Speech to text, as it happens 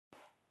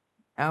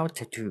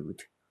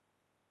Altitude.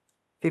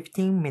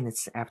 15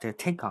 minutes after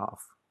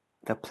takeoff,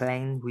 the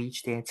plane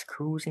reached its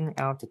cruising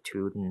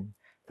altitude and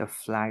the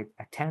flight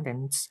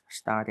attendants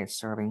started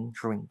serving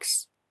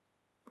drinks.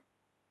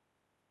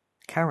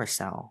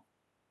 Carousel.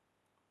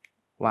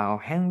 While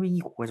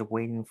Henry was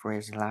waiting for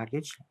his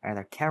luggage at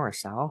the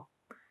carousel,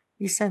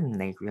 he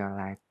suddenly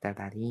realized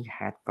that he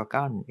had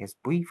forgotten his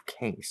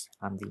briefcase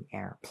on the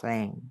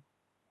airplane.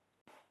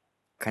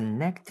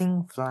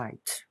 Connecting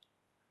flight.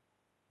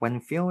 When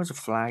Phil's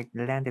flight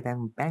landed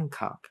in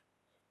Bangkok,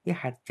 he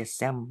had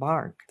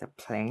disembarked the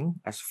plane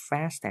as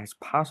fast as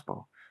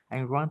possible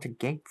and run to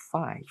Gate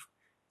 5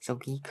 so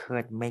he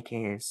could make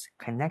his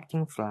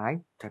connecting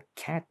flight to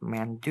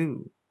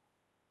Kathmandu.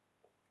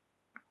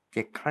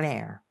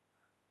 Declare.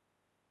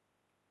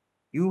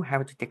 You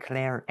have to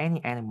declare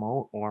any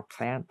animal or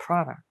plant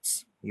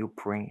products you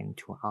bring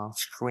into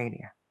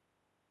Australia.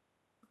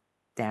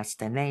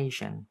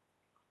 Destination.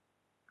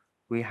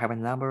 We have a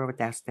number of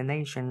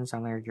destinations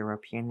on our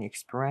European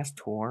Express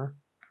tour.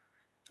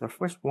 The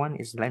first one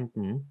is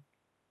London,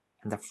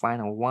 and the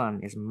final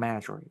one is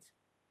Madrid.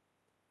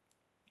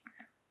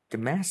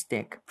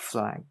 Domestic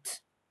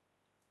flight.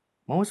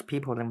 Most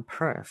people in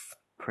Perth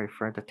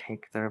prefer to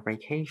take their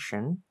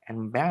vacation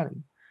in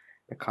Bali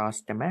because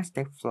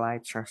domestic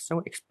flights are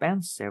so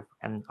expensive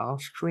in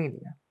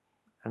Australia,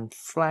 and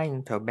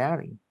flying to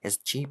Bali is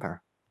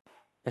cheaper.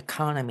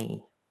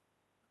 Economy.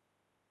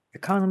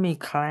 Economy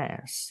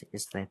class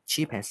is the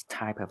cheapest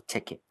type of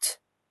ticket.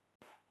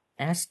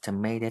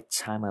 Estimated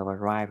time of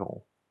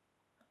arrival.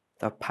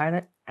 The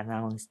pilot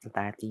announced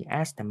that the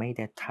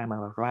estimated time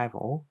of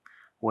arrival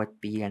would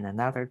be in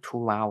another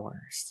 2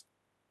 hours.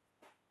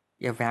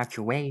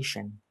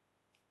 Evacuation.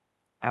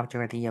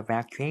 After the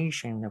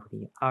evacuation of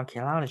the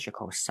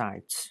archaeological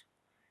site,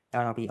 it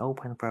will be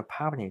open for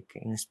public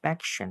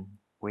inspection,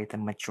 with the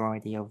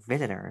majority of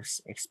visitors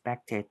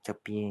expected to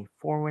be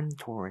foreign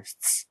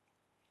tourists.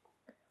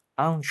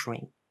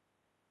 Entree.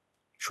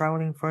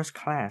 Traveling first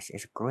class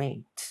is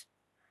great,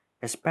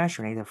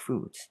 especially the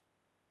food,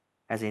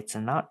 as it's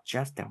not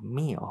just a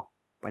meal,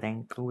 but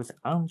includes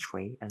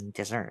entree and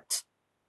dessert.